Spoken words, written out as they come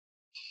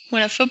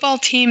When a football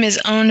team is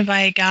owned by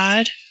a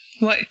god,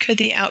 what could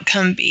the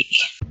outcome be?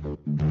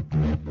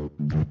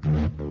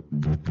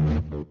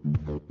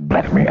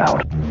 Let me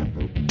out.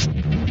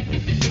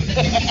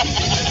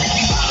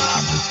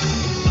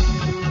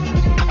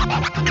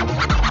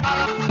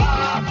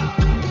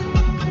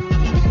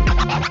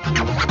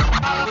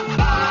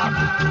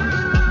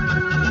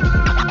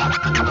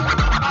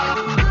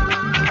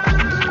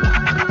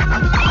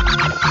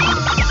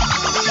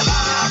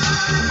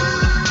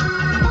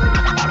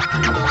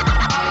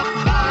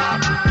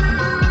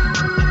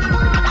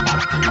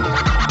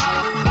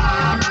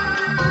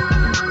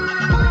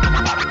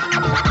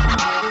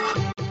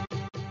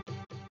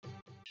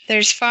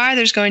 There's far,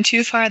 there's going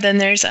too far, then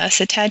there's us,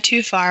 a tad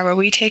too far, where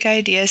we take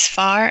ideas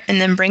far and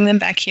then bring them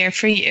back here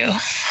for you.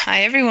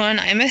 Hi, everyone.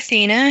 I'm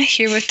Athena,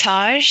 here with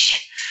Taj.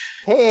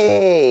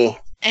 Hey.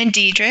 And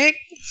Diedrich.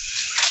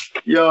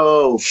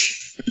 Yo.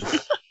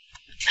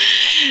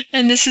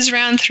 And this is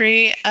round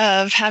 3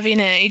 of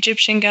having an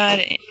Egyptian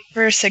god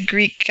versus a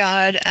Greek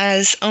god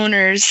as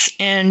owners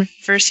and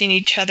versing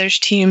each other's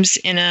teams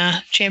in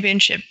a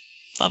championship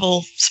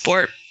level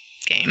sport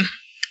game.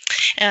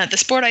 The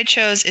sport I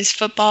chose is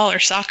football or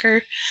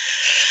soccer.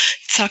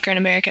 Soccer in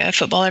America,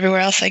 football everywhere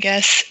else, I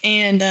guess.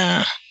 And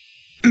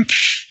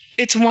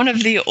it's one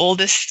of the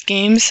oldest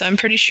games, so I'm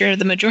pretty sure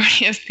the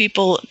majority of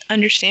people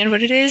understand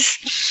what it is.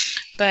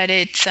 But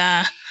it's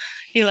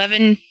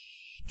 11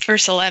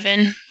 versus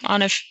 11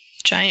 on a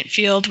giant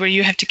field where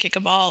you have to kick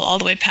a ball all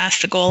the way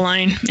past the goal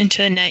line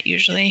into the net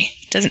usually.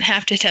 It doesn't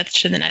have to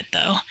touch to the net,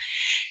 though.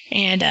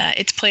 And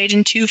it's played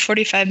in 2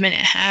 45-minute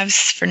halves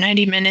for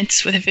 90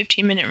 minutes with a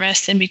 15-minute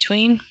rest in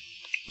between.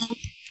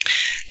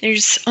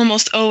 There's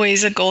almost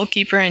always a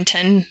goalkeeper and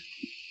 10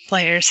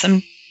 players.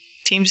 Some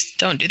teams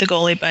don't do the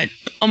goalie, but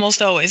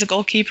almost always a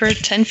goalkeeper,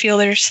 10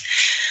 fielders.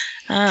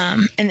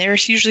 And they're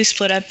usually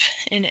split up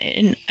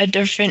in a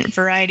different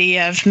variety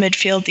of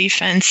midfield,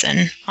 defense,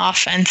 and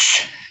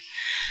offense.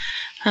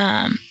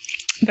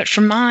 But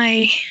for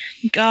my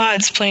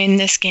gods playing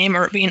this game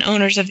or being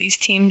owners of these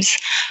teams,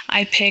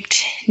 I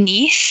picked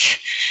Neith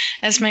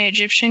as my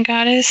Egyptian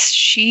goddess.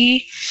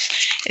 She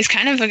is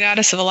kind of a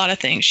goddess of a lot of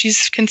things.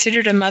 She's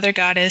considered a mother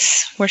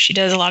goddess where she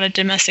does a lot of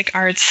domestic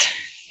arts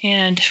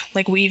and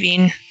like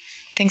weaving,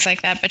 things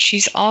like that. But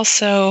she's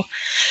also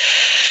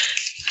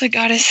the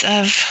goddess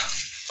of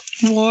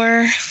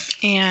war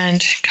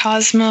and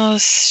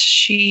cosmos.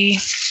 She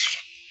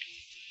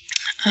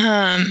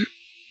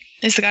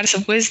is the goddess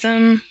of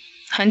wisdom,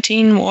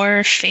 hunting,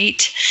 war,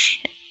 fate.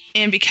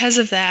 And because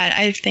of that,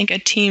 I think a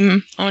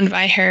team owned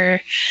by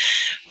her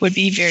would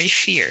be very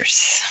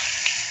fierce.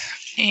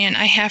 And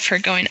I have her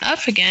going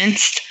up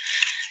against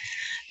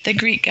the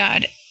Greek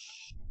god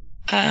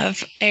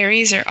of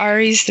Ares or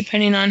Ares,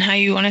 depending on how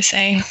you want to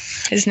say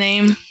his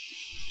name.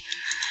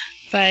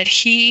 But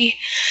he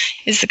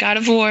is the god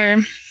of war.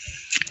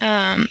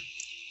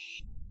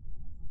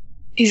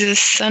 He's the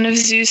son of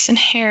Zeus and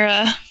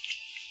Hera.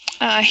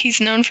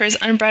 He's known for his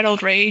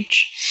unbridled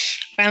rage,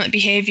 violent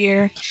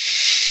behavior.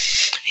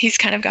 He's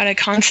kind of got a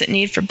constant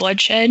need for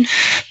bloodshed.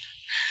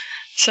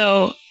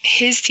 So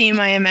his team,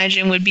 I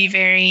imagine, would be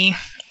very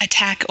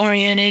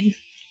attack-oriented.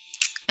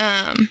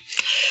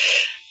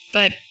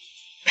 But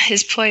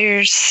his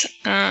players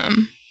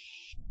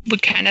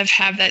would kind of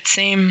have that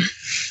same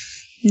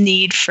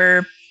need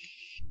for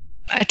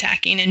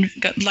attacking and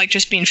like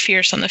just being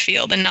fierce on the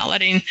field and not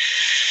letting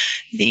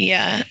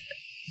the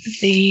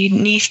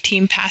Neith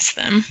team pass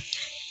them.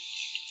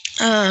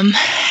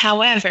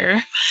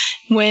 However,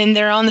 when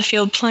they're on the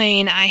field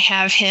playing, I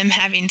have him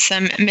having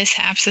some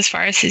mishaps as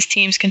far as his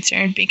team's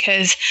concerned,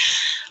 because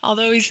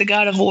although he's the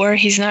god of war,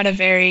 he's not a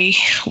very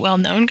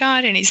well-known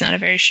god, and he's not a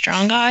very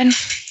strong god.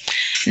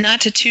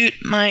 Not to toot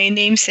my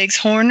namesake's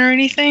horn or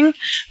anything,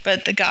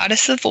 but the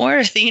goddess of war,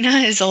 Athena,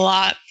 is a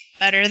lot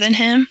better than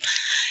him,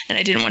 and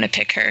I didn't want to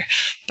pick her.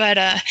 But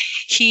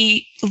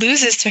he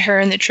loses to her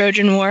in the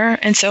Trojan War,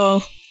 and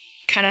so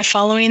kind of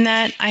following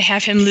that, I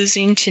have him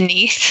losing to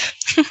Neith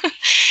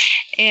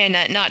and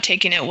not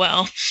taking it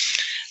well.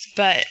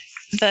 But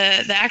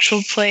the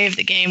actual play of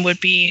the game would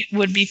be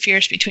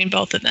fierce between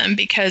both of them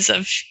because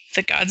of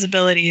the gods'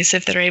 abilities.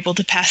 If they're able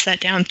to pass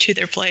that down to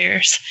their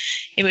players,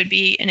 it would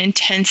be an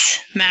intense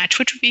match,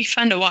 which would be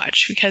fun to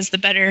watch, because the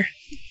better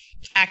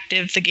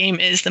active the game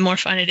is, the more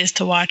fun it is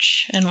to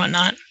watch and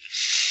whatnot.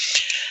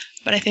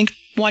 But I think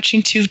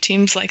watching two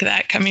teams like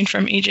that coming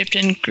from Egypt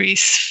and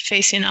Greece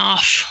facing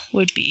off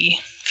would be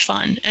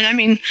fun. And I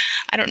mean,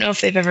 I don't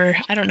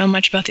know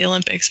much about the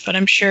Olympics, but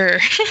I'm sure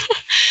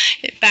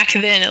back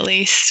then, at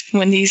least,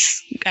 when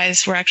these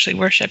guys were actually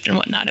worshipped and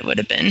whatnot, it would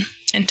have been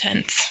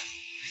intense.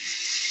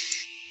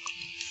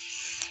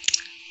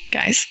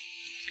 Guys,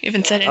 you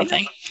haven't said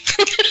anything.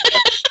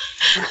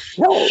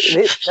 No,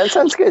 that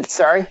sounds good.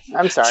 Sorry.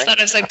 I'm sorry. I thought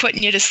I was like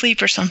putting you to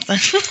sleep or something.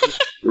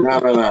 No,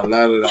 not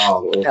at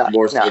all.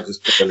 More so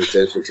just paying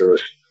attention to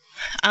it.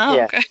 Oh,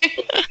 Yeah. okay.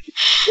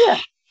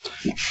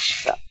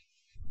 Yeah.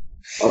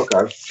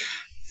 Okay.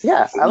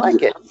 Yeah, I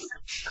like it.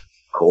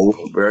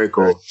 Cool. Very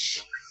cool.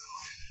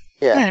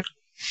 Yeah. Yeah.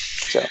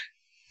 So,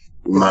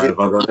 You mind if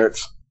I go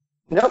next?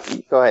 Nope.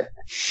 Go ahead.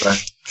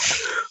 Right.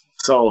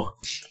 So,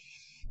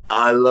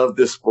 I love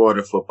this sport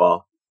of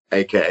football,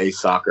 aka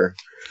soccer,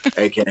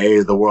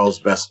 aka the world's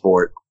best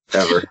sport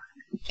ever.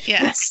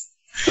 Yes.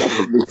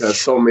 Because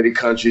so many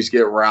countries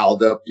get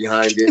riled up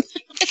behind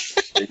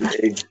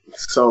it.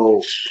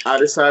 So I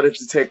decided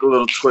to take a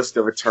little twist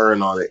of a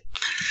turn on it,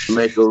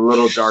 make it a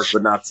little dark,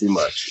 but not too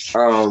much.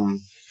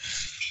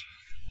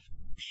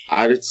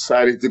 I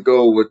decided to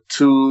go with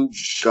two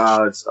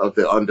gods of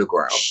the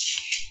underground.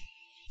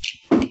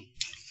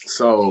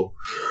 So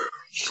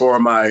for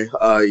my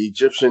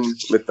Egyptian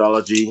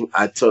mythology,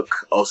 I took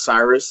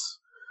Osiris,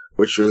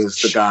 which was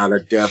the god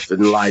of death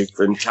and life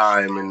and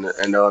time and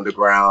the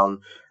underground.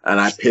 And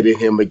I pitted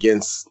him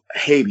against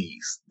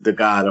Hades, the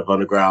god of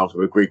underground from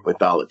the Greek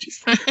mythology.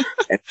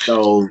 And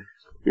so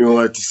we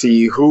wanted to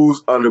see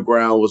whose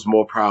underground was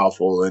more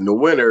powerful. And the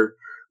winner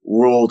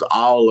ruled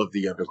all of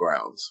the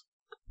undergrounds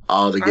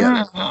all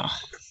together.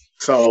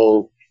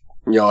 So,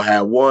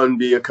 had one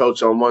be a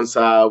coach on one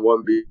side,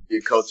 one be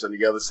a coach on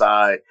the other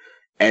side.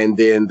 And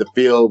then the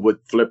field would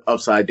flip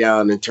upside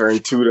down and turn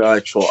to the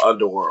actual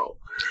underworld.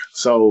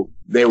 So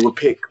they would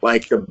pick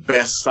like the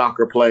best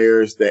soccer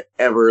players that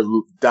ever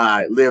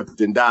lived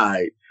and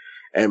died,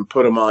 and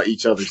put them on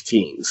each other's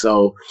team.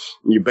 So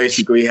you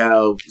basically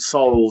have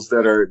souls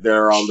that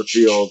are on the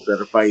field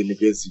that are fighting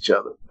against each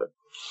other.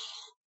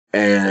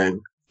 And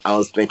I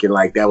was thinking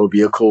like that would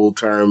be a cool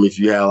term if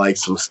you had like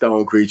some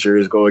stone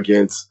creatures go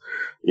against,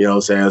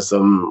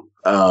 some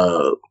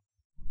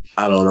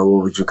I don't know,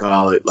 what would you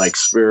call it, like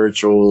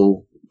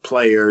spiritual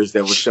players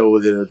that would show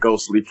it in a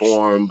ghostly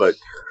form, but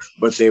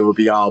they would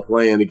be all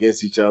playing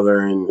against each other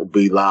and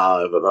be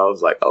live. And I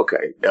was like,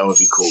 okay, that would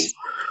be cool.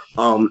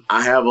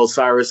 I have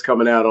Osiris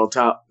coming out on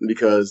top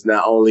because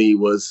not only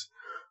was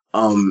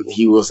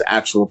he was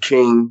actual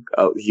king,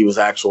 he was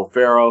actual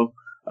pharaoh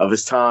of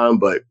his time,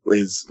 but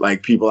his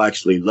people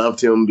actually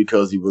loved him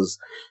because he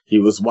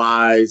was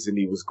wise and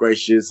he was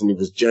gracious and he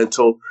was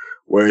gentle.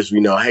 Whereas we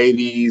know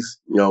Hades,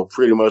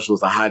 pretty much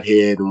was a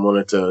hothead and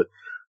wanted to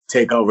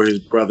take over his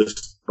brother's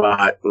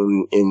spot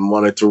and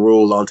wanted to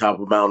rule on top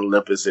of Mount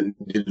Olympus and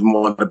didn't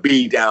want to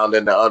be down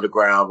in the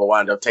underground, but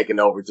wound up taking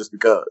over just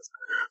because.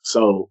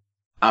 So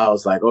I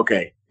was like,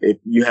 okay, if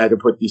you had to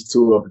put these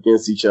two up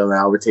against each other,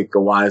 I would take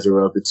the wiser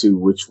of the two,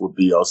 which would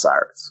be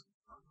Osiris.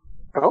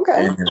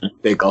 Okay. And I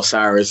think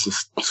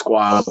Osiris'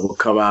 squad will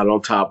come out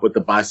on top with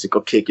the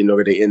bicycle kick in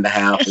order to end the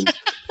half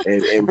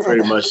and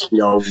pretty much,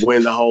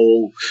 win the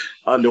whole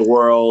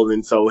underworld.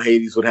 And so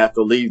Hades would have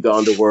to leave the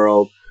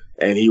underworld,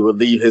 and he would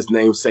leave his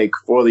namesake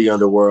for the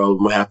underworld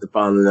and would have to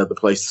find another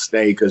place to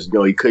stay because,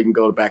 he couldn't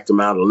go back to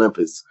Mount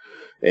Olympus.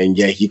 And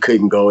yet he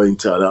couldn't go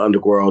into the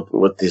underworld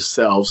with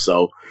himself.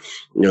 So,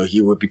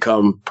 he would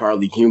become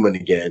partly human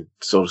again,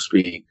 so to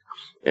speak,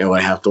 and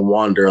would have to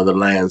wander other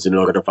lands in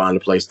order to find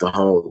a place to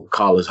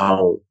call his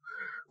home.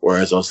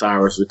 Whereas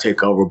Osiris would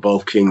take over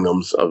both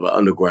kingdoms of the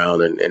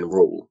underground and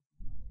rule.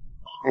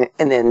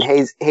 And then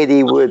Hades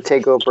would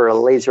take over a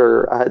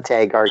laser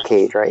tag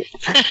arcade, right?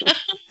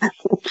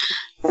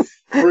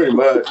 Pretty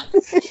much.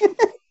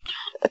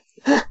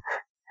 It's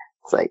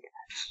like,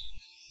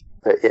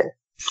 but yeah.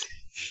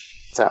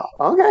 So,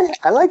 okay,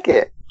 I like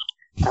it.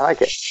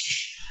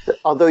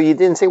 Although you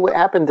didn't say what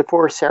happened to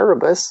poor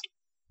Cerberus.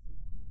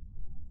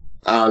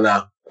 Oh,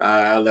 no.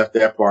 I left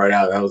that part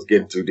out. That was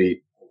getting too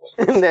deep.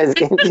 That's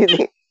getting too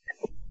deep.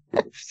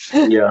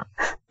 Yeah.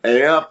 And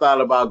then I thought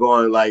about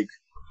going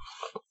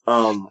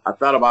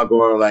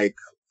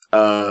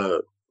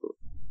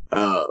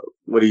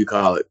what do you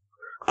call it?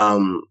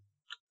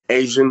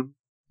 Asian.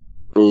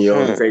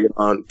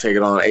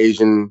 Taking on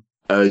Asian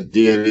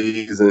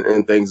deities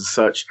and things as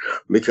such,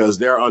 because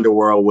their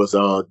underworld was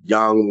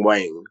Yang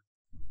Wang.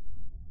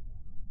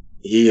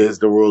 He is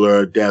the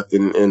ruler of death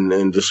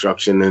and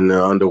destruction in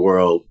the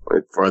underworld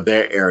for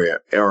their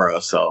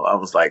era. So I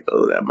was like,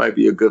 oh, that might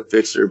be a good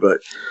fixture,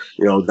 but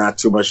not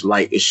too much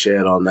light is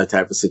shed on that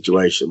type of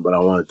situation. But I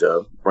wanted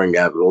to bring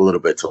that a little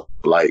bit to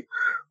light.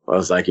 I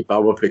was like, if I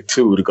were to pick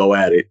two to go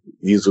at it,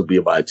 these would be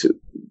my two.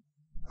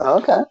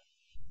 Okay.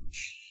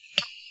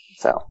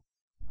 So,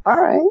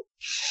 all right.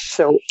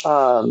 So,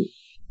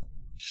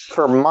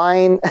 for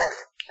mine,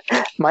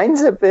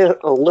 mine's a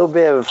little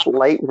bit of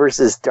light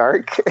versus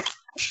dark.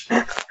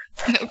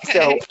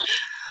 Okay.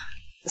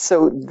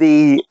 So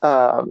the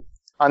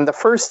on the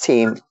first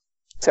team,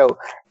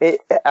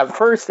 at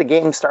first the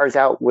game starts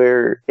out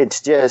where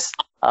it's just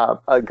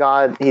a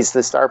god. He's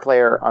the star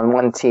player on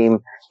one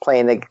team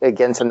playing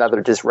against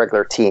another just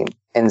regular team,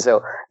 and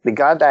so the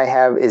god that I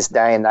have is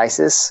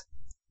Dionysus,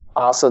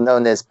 also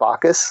known as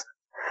Bacchus.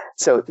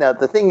 So now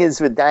the thing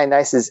is with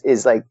Dionysus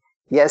is like,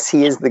 yes,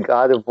 he is the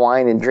god of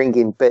wine and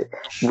drinking, but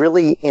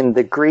really in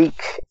the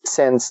Greek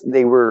sense,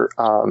 they were,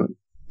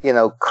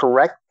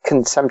 correct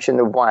consumption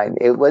of wine.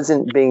 It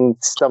wasn't being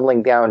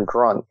stumbling down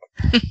drunk.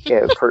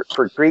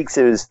 For Greeks,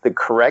 it was the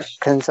correct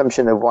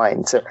consumption of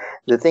wine. So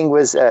the thing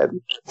was,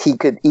 he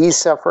could ease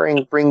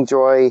suffering, bring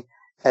joy,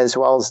 as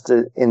well as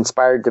to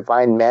inspire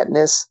divine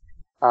madness,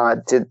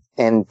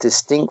 and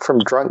distinct from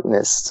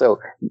drunkenness. So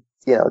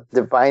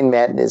Divine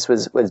Madness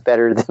was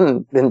better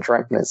than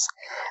Drunkenness.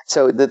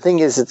 So the thing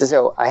is,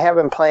 so I have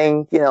him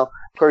playing, of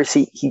course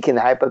he can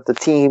hype up the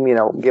team,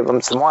 give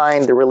them some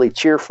wine. They're really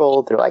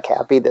cheerful. They're like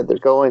happy that they're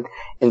going.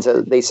 And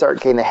so they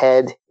start getting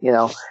ahead,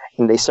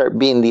 and they start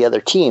being the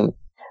other team.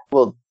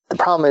 Well, the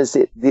problem is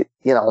that,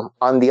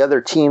 on the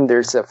other team,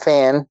 there's a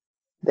fan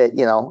that,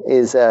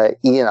 is,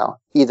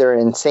 either an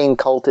insane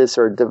cultist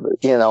or,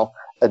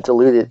 a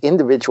deluded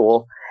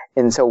individual.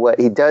 And so what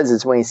he does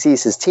is when he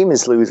sees his team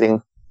is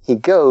losing, he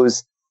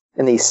goes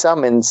and he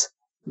summons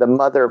the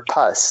Mother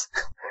Puss,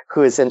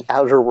 who is an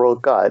outer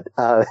world god.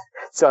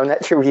 So I'm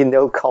not sure if you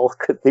know Call of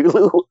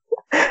Cthulhu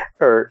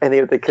or any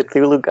of the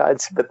Cthulhu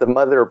gods, but the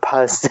Mother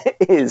Puss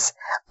is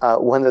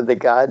one of the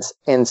gods.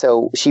 And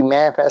so she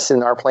manifests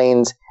in our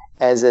planes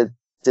as a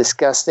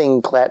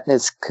disgusting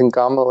gelatinous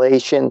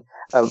conglomeration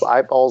of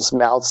eyeballs,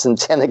 mouths, and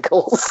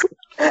tentacles.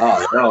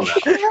 Oh, hell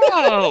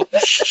no.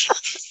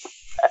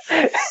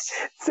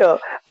 So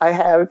I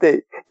have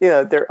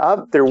they're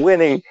up, they're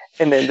winning,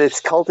 and then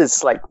this cultist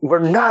is like, we're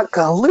not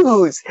gonna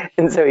lose.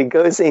 And so he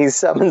goes and he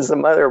summons the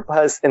Mother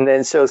Puss, and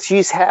then so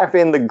she's half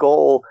in the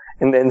goal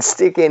and then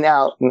sticking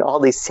out and all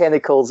these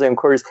tentacles. And of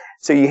course,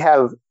 so you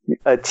have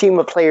a team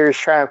of players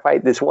trying to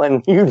fight this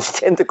one huge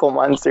tentacle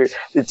monster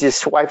that's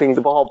just swiping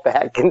the ball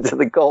back into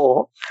the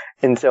goal.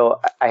 And so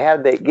I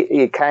have that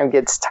it kind of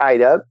gets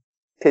tied up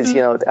because,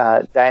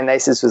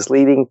 Dionysus was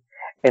leading.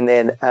 And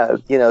then,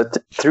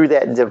 through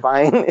that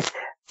divine,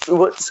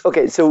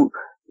 okay, so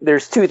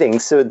there's two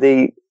things. So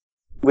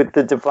with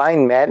the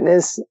Divine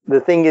Madness,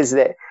 the thing is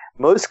that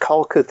most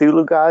Call of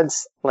Cthulhu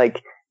gods,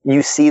 like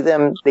you see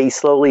them, they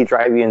slowly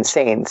drive you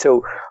insane.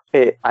 So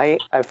I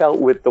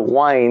felt with the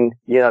wine,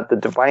 the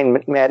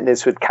Divine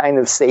Madness would kind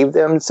of save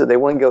them so they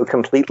wouldn't go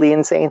completely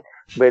insane,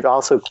 but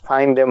also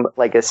find them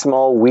like a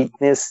small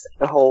weakness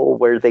hole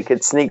where they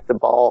could sneak the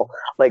ball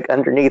like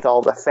underneath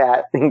all the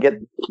fat and get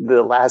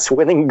the last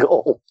winning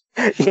goal,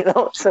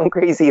 some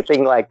crazy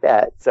thing like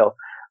that. So,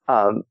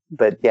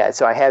 but yeah,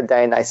 so I had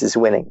Dionysus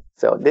winning.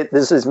 So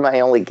this was my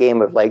only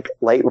game of like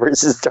light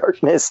versus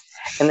darkness.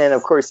 And then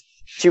of course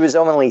she was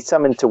only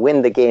summoned to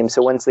win the game.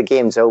 So once the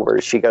game's over,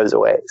 she goes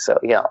away. So,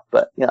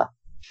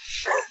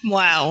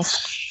 Wow.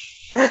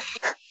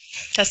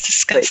 That's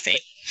disgusting.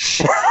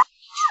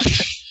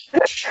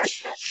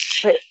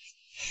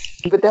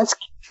 But that's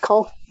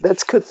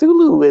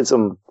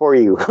Cthulhuism for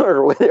you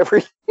or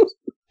whatever.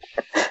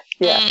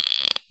 Yeah.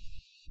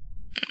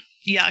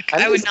 Yuck.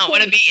 I would not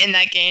want to be in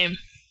that game.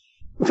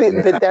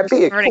 But that'd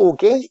be a cool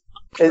game.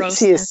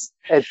 See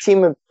a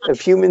team of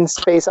humans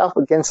face off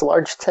against a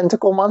large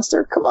tentacle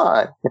monster? Come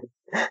on.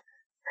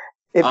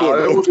 It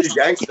would be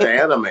gangster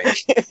anime.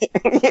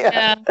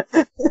 Yeah.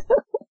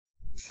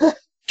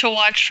 To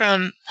watch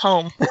from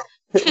home.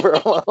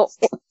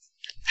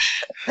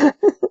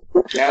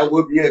 That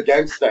would be a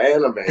gangster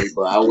anime,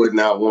 but I would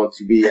not want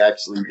to be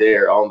actually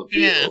there on the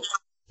field.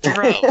 Yeah.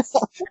 Gross.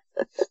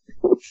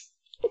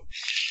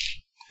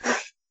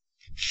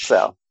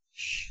 So.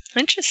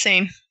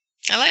 Interesting.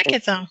 I like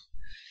it, though.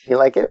 You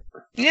like it?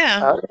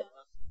 Yeah. Okay.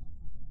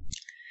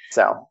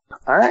 So,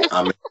 all right.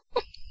 All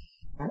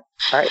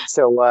right.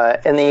 So,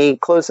 any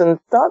closing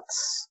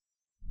thoughts?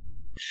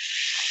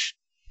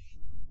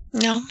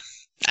 No.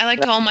 I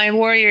liked all my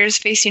warriors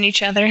facing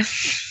each other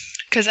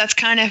because that's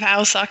kind of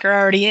how soccer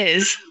already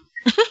is.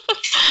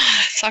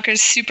 Soccer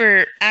is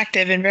super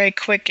active and very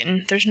quick,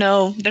 and there's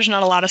not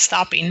a lot of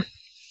stopping.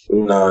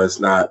 No, it's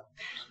not.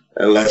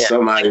 Unless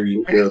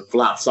somebody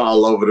flops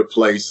all over the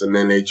place and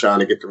then they trying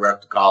to get the ref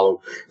to call them.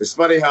 It's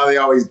funny how they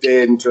always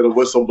dead until the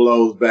whistle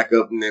blows back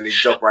up and then they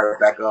jump right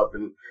back up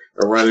and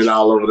are running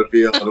all over the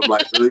field. And I'm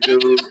like, really,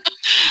 dude?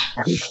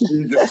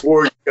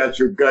 Before you got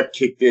your gut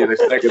kicked in a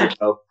second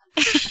ago.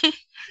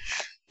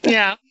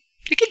 Yeah.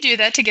 You could do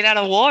that to get out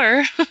of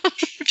war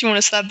if you want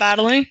to stop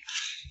battling.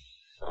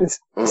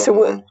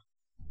 So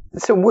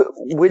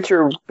which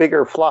are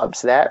bigger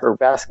flops, that or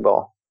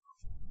basketball?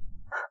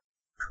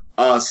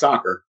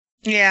 Soccer.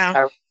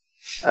 Yeah.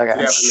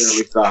 Okay.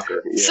 Definitely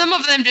soccer. Yeah. Some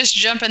of them just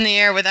jump in the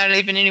air without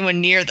even anyone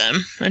near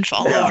them and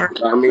fall over.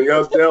 I mean,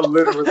 they'll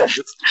literally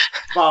just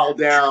fall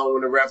down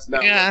when the ref's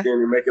not looking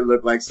and make it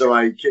look like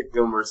somebody kicked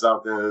them or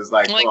something. It's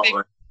like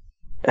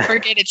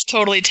forget it's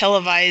totally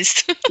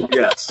televised.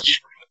 Yes.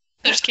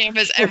 There's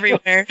cameras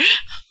everywhere.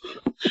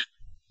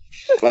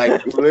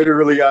 Like,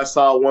 literally, I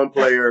saw one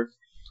player,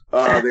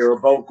 they were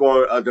both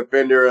going, a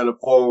defender and a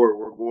forward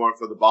were going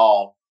for the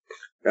ball,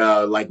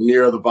 like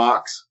near the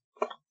box.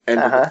 And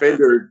the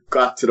defender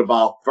got to the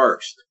ball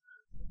first.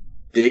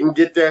 Didn't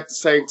get there at the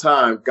same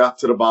time, got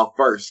to the ball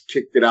first,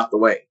 kicked it out the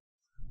way.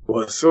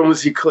 Well, as soon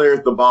as he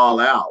cleared the ball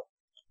out,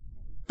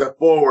 the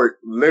forward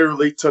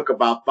literally took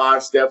about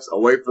 5 steps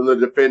away from the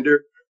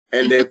defender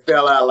and then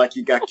fell out like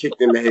he got kicked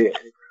in the head.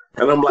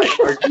 And I'm like,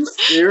 are you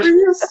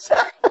serious?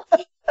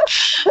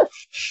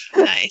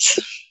 Nice.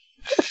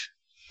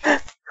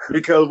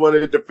 Because when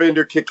the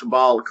defender kicked the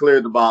ball,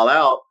 cleared the ball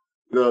out,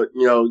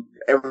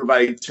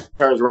 everybody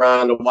turns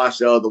around to watch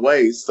the other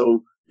way.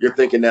 So you're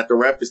thinking that the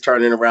ref is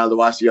turning around to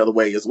watch the other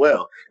way as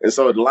well. And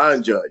so the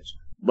line judge.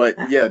 But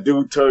yeah,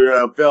 dude turned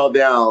around, fell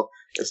down,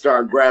 and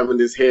started grabbing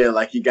his head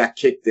like he got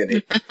kicked in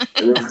it.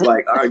 And it was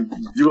like,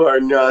 you are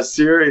not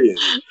serious.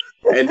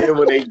 And then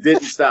when they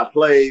didn't stop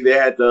playing, they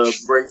had to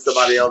bring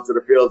somebody onto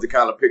the field to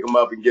kind of pick him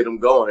up and get him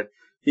going.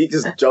 He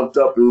just jumped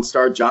up and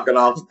started jogging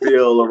off the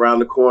field around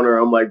the corner.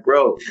 I'm like,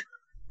 bro,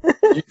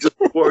 you just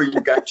before you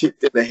got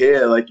kicked in the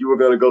head, like you were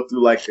going to go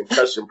through like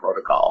concussion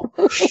protocol.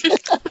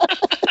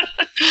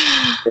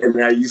 And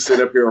now you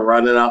sit up here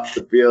running off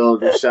the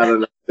field and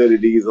shouting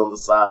obscenities on the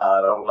side.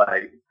 I'm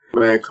like,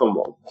 man, come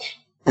on.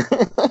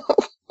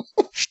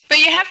 But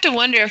you have to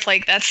wonder if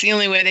like that's the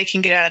only way they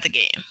can get out of the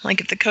game.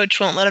 Like if the coach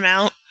won't let them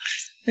out,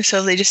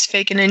 so they just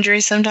fake an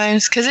injury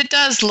sometimes, because it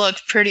does look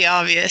pretty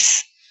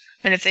obvious.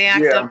 And if they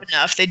act up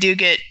enough, they do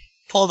get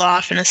pulled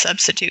off and a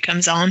substitute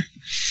comes on.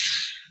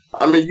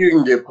 I mean, you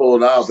can get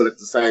pulled out, but at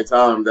the same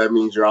time, that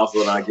means you're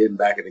also not getting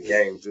back in the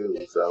game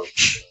too. So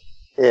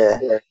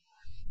yeah.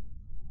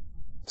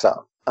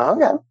 So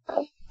okay.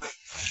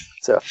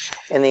 So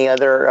any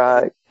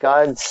other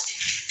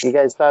gods you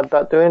guys thought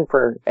about doing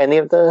for any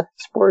of the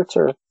sports,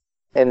 or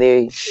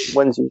any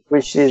ones you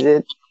wish you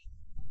did?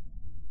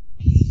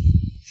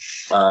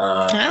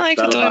 I like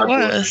it the way it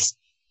was.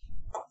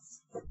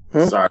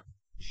 Sorry.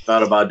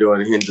 Thought about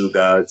doing Hindu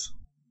gods.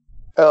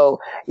 Oh,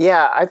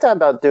 yeah. I thought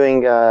about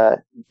doing,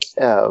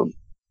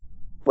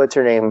 what's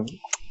her name?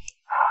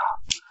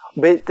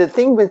 But the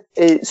thing with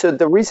it, so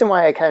the reason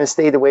why I kind of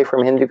stayed away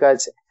from Hindu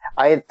gods,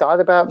 I had thought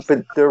about,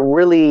 but they're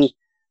really,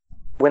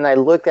 when I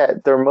looked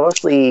at,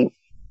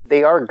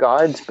 they are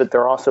gods, but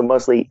they're also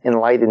mostly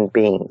enlightened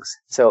beings.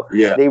 So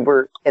they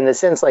were, in a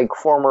sense, like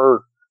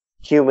former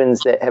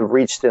humans that have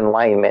reached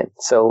enlightenment.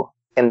 So,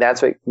 and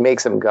that's what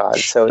makes them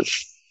gods. So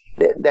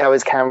that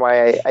was kind of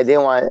why I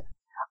didn't want.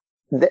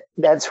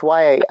 That's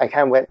why I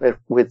kind of went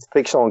with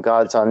fictional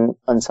gods on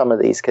some of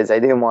these, because I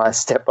didn't want to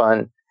step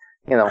on,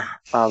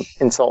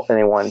 insult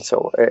anyone.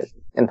 So,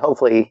 and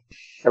hopefully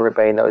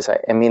everybody knows I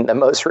mean the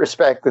most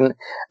respect, and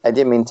I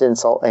didn't mean to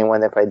insult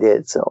anyone if I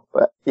did. So,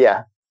 but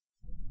yeah.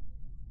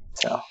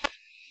 So.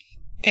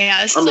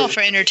 Yeah, this is all for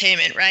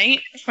entertainment, right?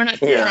 We're not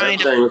trying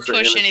to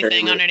push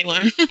anything on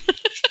anyone.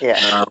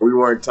 We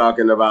weren't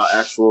talking about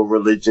actual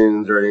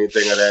religions or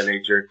anything of that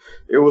nature.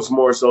 It was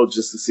more so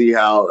just to see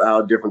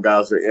how different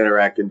guys would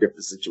interact in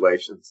different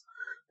situations.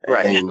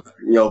 Right. And,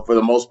 for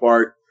the most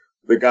part,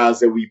 the guys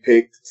that we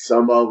picked,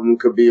 some of them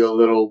could be a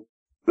little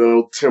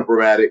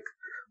temperamatic.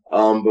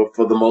 But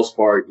for the most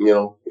part,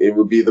 it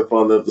would be the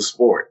fun of the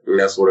sport. And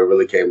that's what it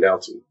really came down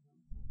to.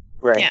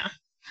 Right. Yeah.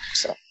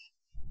 So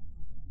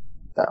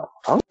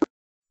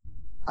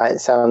it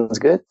sounds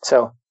good.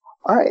 So,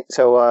 all right.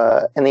 So,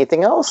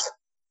 anything else?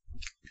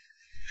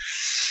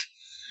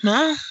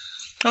 No,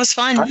 that was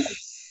fun. Right.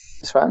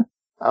 It's fun.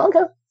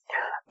 Okay.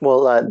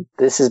 Well,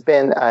 this has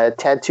been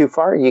Tad Too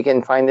Far. You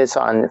can find us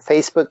on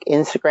Facebook,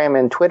 Instagram,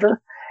 and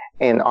Twitter,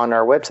 and on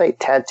our website,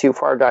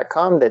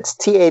 tadtoofar.com. That's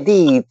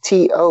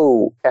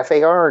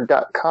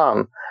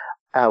TADTOFAR.com.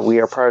 We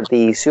are part of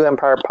the Sioux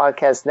Empire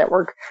Podcast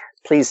Network.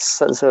 Please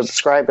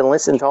subscribe and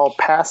listen to all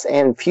past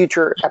and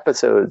future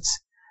episodes.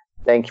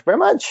 Thank you very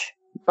much.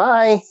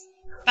 Bye.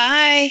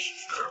 Bye.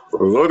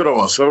 Look at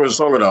us. Look at us.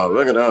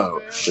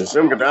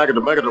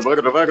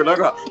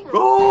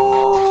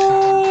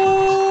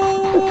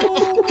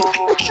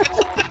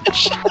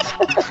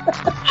 Go!